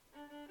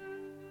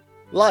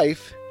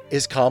Life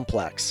is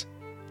complex.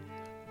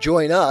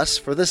 Join us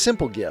for the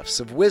simple gifts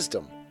of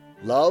wisdom,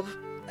 love,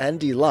 and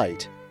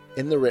delight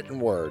in the written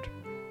word.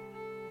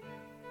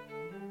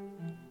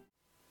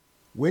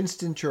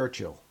 Winston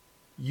Churchill,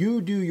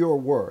 you do your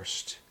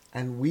worst,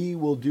 and we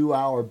will do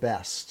our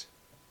best.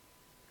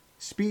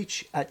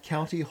 Speech at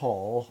County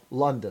Hall,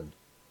 London,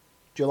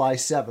 July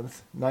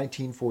 7th,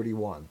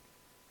 1941.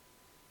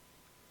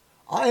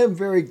 I am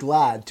very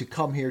glad to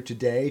come here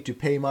today to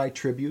pay my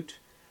tribute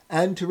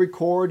and to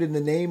record in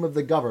the name of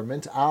the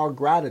government our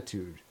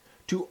gratitude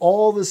to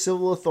all the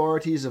civil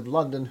authorities of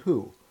London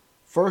who,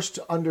 first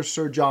under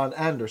Sir John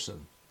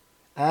Anderson,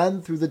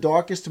 and through the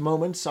darkest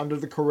moments under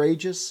the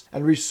courageous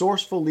and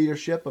resourceful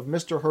leadership of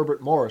Mr.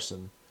 Herbert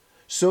Morrison,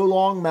 so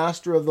long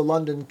master of the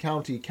London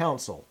County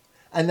Council,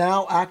 and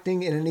now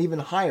acting in an even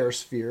higher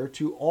sphere,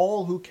 to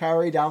all who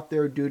carried out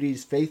their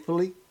duties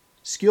faithfully,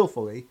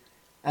 skillfully,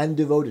 and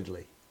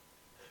devotedly,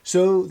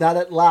 so that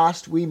at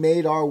last we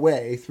made our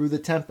way through the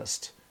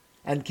tempest,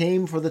 and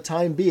came for the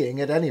time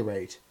being, at any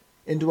rate,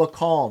 into a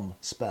calm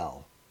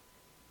spell.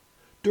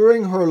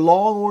 During her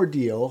long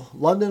ordeal,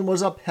 London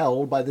was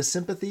upheld by the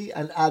sympathy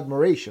and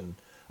admiration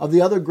of the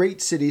other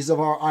great cities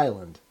of our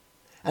island,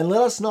 and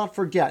let us not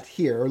forget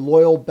here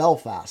loyal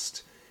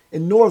Belfast,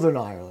 in Northern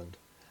Ireland,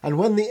 and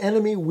when the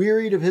enemy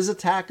wearied of his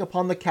attack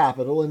upon the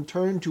capital and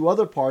turned to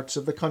other parts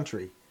of the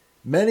country,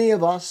 many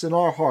of us in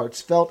our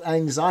hearts felt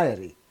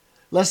anxiety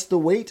lest the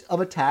weight of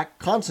attack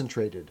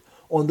concentrated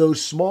on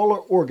those smaller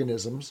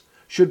organisms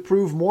should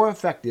prove more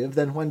effective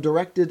than when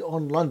directed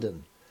on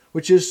London,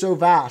 which is so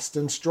vast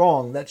and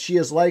strong that she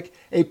is like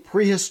a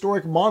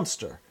prehistoric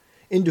monster,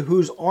 into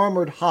whose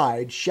armored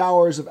hide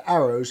showers of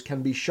arrows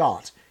can be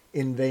shot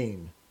in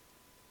vain.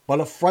 But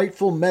a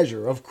frightful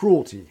measure of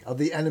cruelty of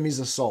the enemy's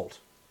assault.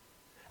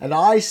 And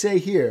I say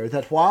here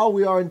that while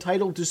we are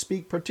entitled to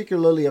speak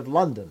particularly of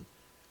London,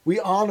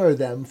 we honor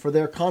them for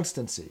their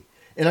constancy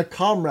in a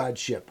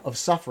comradeship of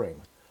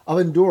suffering, of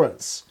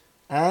endurance,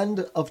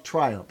 and of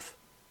triumph.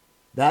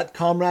 That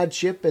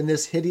comradeship in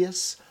this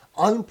hideous,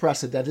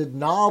 unprecedented,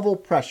 novel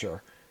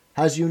pressure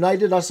has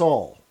united us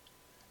all,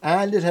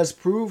 and it has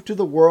proved to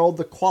the world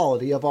the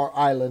quality of our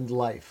island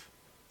life.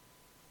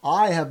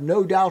 I have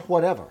no doubt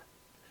whatever,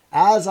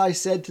 as I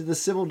said to the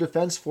Civil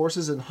Defense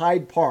Forces in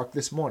Hyde Park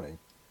this morning,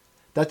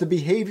 that the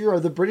behavior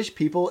of the British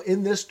people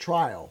in this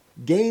trial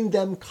gained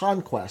them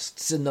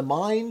conquests in the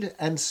mind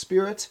and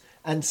spirit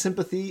and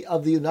sympathy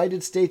of the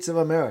United States of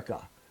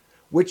America,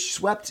 which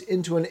swept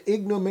into an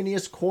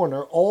ignominious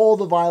corner all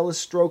the vilest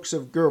strokes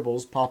of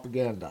Goebbels'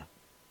 propaganda.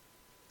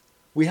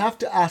 We have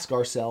to ask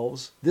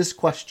ourselves this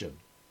question: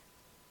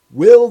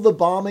 will the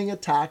bombing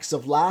attacks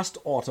of last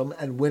autumn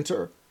and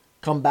winter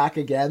come back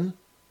again?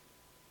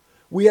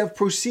 We have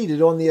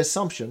proceeded on the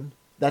assumption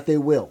that they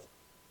will.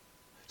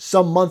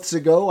 Some months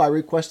ago I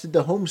requested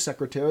the Home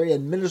Secretary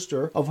and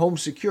Minister of Home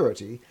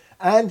Security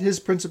and his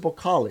principal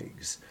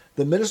colleagues,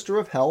 the Minister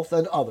of Health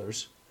and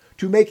others,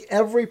 to make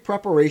every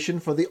preparation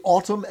for the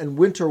autumn and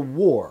winter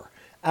war,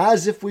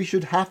 as if we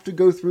should have to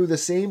go through the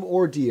same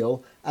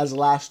ordeal as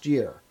last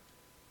year,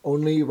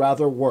 only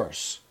rather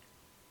worse.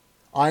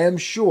 I am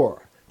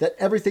sure that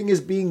everything is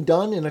being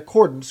done in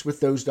accordance with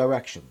those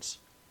directions.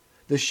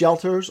 The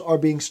shelters are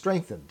being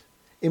strengthened,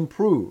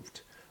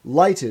 improved,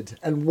 lighted,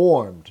 and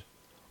warmed.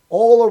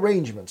 All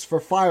arrangements for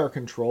fire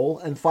control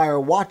and fire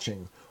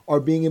watching are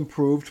being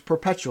improved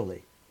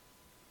perpetually.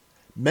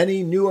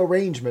 Many new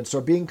arrangements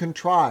are being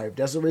contrived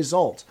as a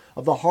result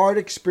of the hard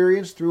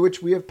experience through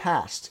which we have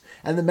passed,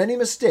 and the many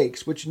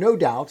mistakes which no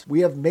doubt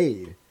we have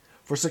made,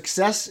 for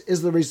success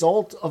is the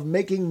result of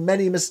making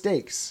many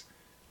mistakes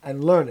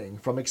and learning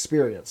from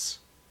experience.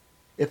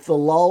 If the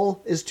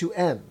lull is to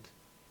end,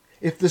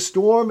 if the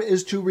storm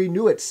is to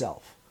renew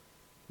itself,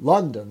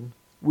 London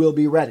will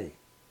be ready.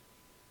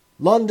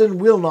 London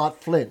will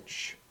not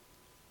flinch.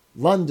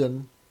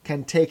 London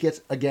can take it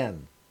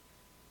again.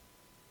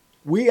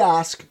 We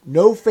ask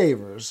no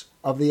favors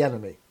of the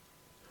enemy.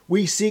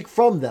 We seek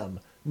from them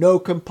no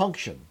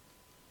compunction.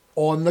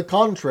 On the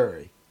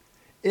contrary,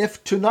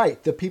 if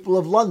tonight the people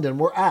of London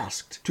were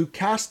asked to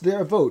cast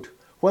their vote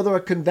whether a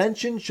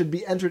convention should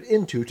be entered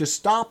into to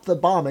stop the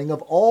bombing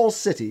of all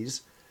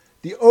cities,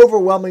 the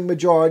overwhelming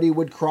majority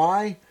would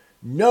cry,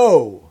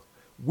 "No!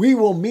 We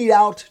will mete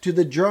out to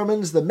the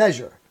Germans the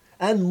measure,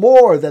 and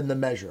more than the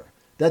measure,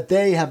 that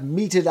they have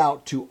meted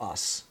out to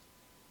us."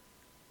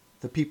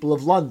 The people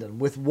of London,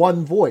 with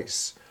one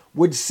voice,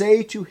 would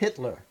say to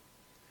Hitler,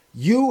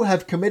 "You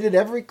have committed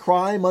every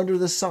crime under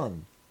the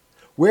sun.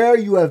 Where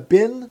you have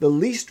been the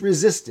least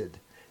resisted,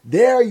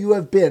 there you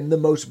have been the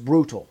most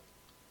brutal.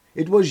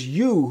 It was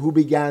you who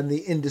began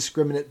the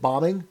indiscriminate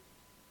bombing.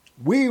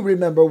 We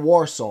remember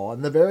Warsaw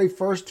in the very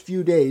first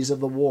few days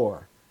of the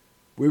war.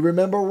 We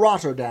remember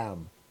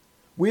Rotterdam.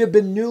 We have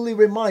been newly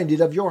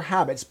reminded of your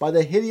habits by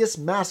the hideous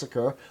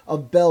massacre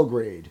of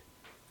Belgrade.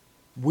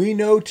 We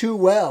know too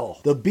well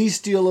the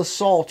bestial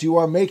assault you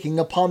are making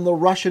upon the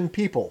Russian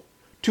people,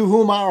 to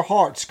whom our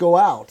hearts go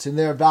out in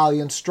their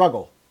valiant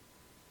struggle.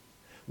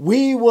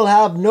 We will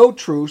have no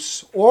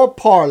truce or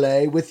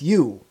parley with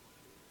you.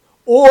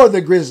 or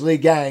the grisly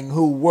gang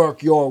who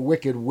work your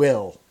wicked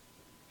will.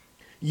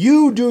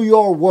 You do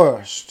your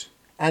worst,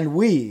 and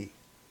we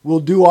will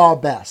do our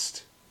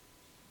best.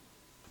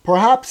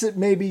 Perhaps it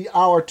may be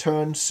our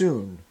turn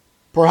soon.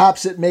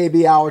 Perhaps it may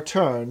be our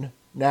turn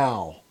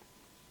now.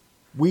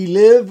 We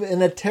live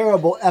in a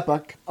terrible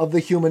epoch of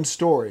the human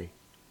story.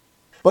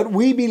 But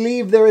we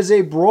believe there is a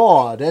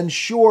broad and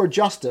sure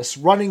justice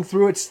running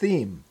through its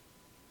theme.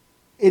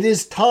 It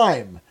is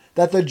time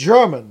that the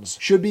Germans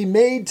should be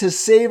made to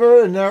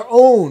savor in their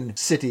own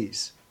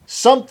cities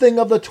something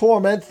of the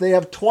torment they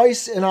have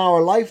twice in our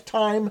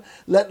lifetime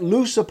let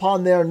loose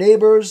upon their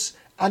neighbors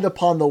and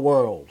upon the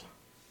world.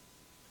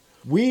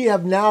 We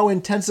have now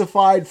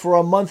intensified for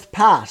a month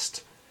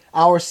past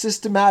our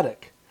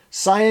systematic,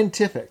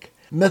 scientific,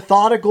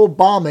 methodical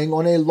bombing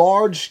on a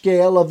large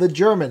scale of the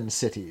German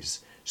cities,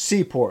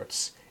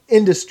 seaports,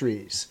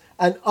 industries,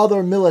 and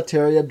other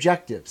military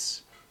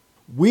objectives.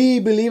 We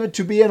believe it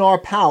to be in our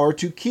power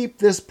to keep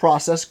this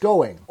process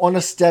going on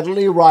a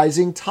steadily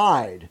rising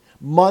tide,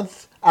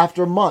 month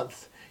after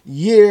month,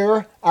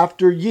 year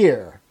after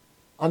year,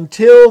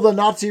 until the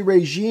Nazi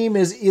regime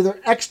is either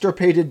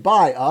extirpated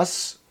by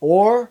us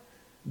or,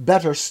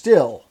 better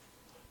still,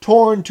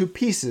 torn to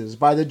pieces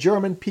by the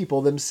German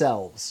people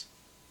themselves.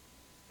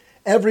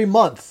 Every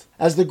month,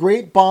 as the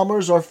great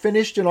bombers are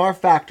finished in our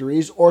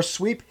factories or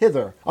sweep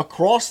hither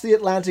across the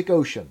Atlantic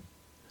Ocean,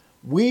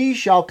 we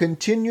shall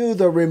continue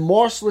the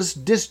remorseless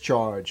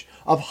discharge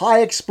of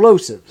high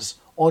explosives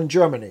on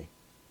Germany.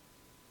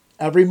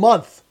 Every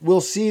month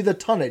we'll see the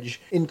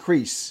tonnage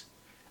increase,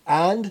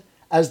 and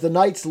as the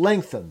nights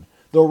lengthen,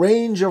 the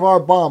range of our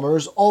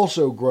bombers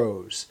also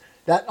grows.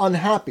 That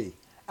unhappy,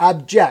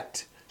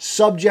 abject,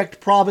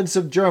 subject province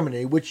of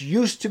Germany, which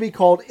used to be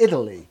called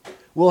Italy,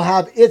 will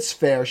have its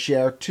fair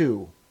share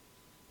too.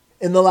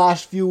 In the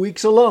last few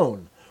weeks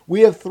alone,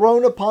 we have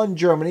thrown upon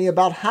Germany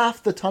about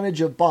half the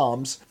tonnage of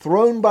bombs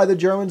thrown by the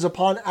Germans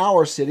upon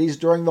our cities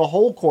during the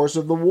whole course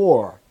of the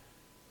war.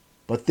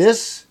 But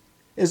this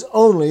is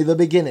only the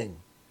beginning,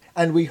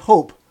 and we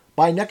hope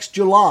by next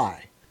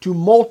July to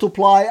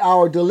multiply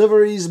our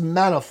deliveries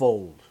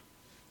manifold.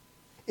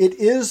 It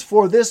is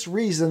for this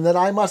reason that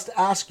I must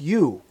ask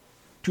you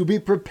to be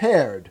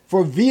prepared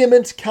for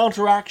vehement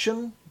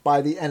counteraction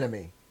by the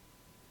enemy.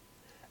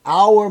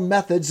 Our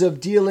methods of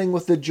dealing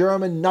with the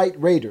German night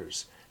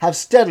raiders have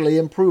steadily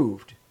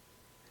improved.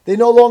 They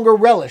no longer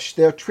relish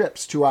their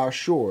trips to our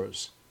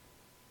shores.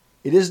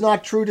 It is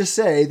not true to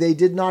say they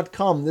did not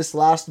come this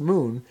last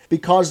moon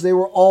because they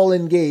were all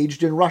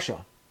engaged in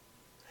Russia.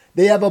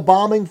 They have a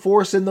bombing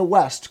force in the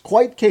West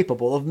quite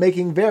capable of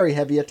making very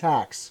heavy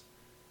attacks.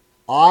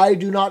 I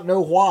do not know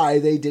why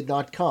they did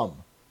not come.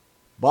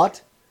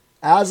 But,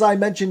 as I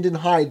mentioned in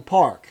Hyde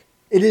Park,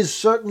 it is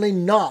certainly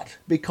not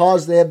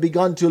because they have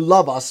begun to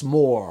love us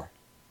more.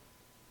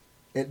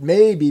 It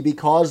may be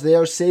because they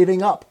are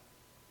saving up.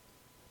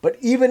 But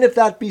even if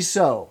that be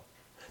so,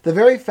 the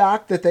very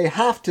fact that they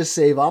have to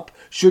save up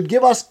should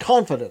give us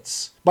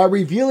confidence by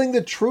revealing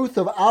the truth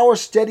of our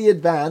steady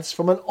advance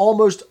from an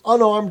almost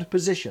unarmed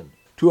position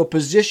to a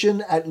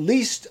position at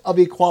least of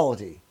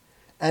equality,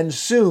 and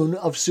soon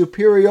of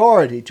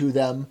superiority to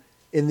them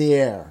in the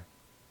air.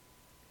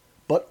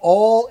 But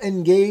all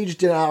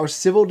engaged in our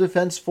civil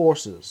defense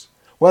forces,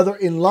 whether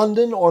in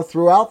London or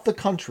throughout the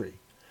country,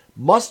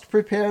 must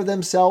prepare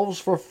themselves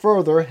for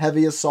further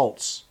heavy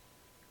assaults.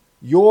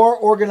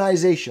 Your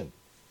organization,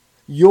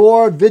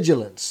 your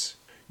vigilance,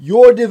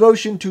 your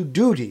devotion to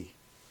duty,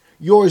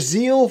 your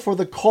zeal for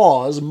the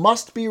cause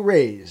must be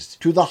raised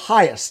to the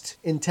highest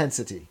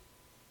intensity.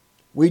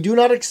 We do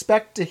not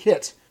expect to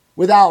hit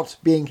without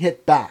being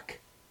hit back,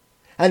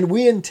 and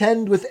we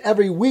intend with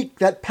every week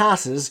that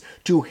passes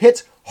to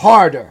hit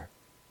harder.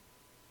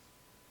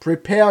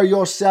 Prepare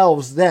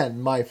yourselves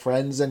then, my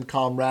friends and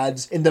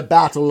comrades, in the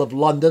Battle of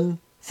London,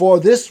 for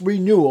this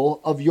renewal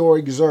of your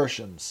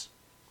exertions.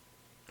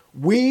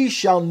 We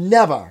shall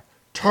never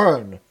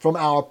turn from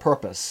our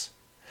purpose,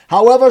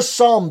 however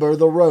somber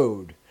the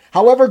road,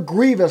 however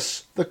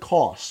grievous the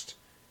cost,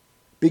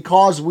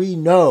 because we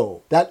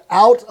know that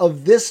out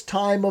of this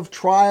time of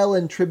trial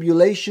and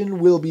tribulation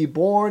will be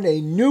born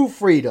a new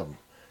freedom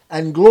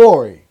and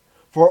glory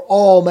for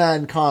all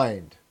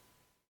mankind.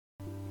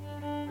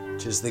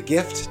 'Tis the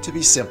gift to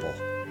be simple.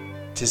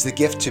 'Tis the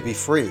gift to be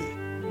free.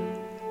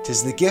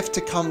 'Tis the gift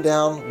to come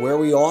down where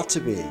we ought to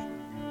be.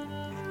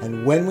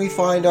 And when we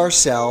find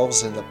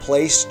ourselves in the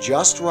place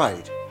just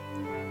right,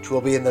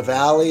 'twill be in the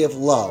valley of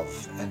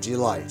love and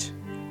delight.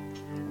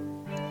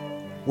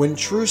 When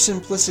true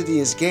simplicity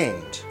is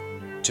gained,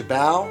 to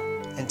bow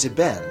and to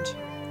bend,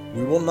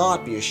 we will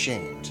not be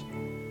ashamed.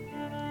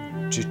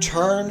 To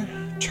turn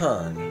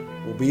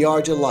will be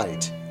our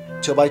delight,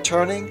 till by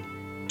turning,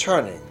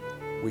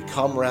 we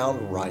come round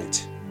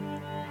right.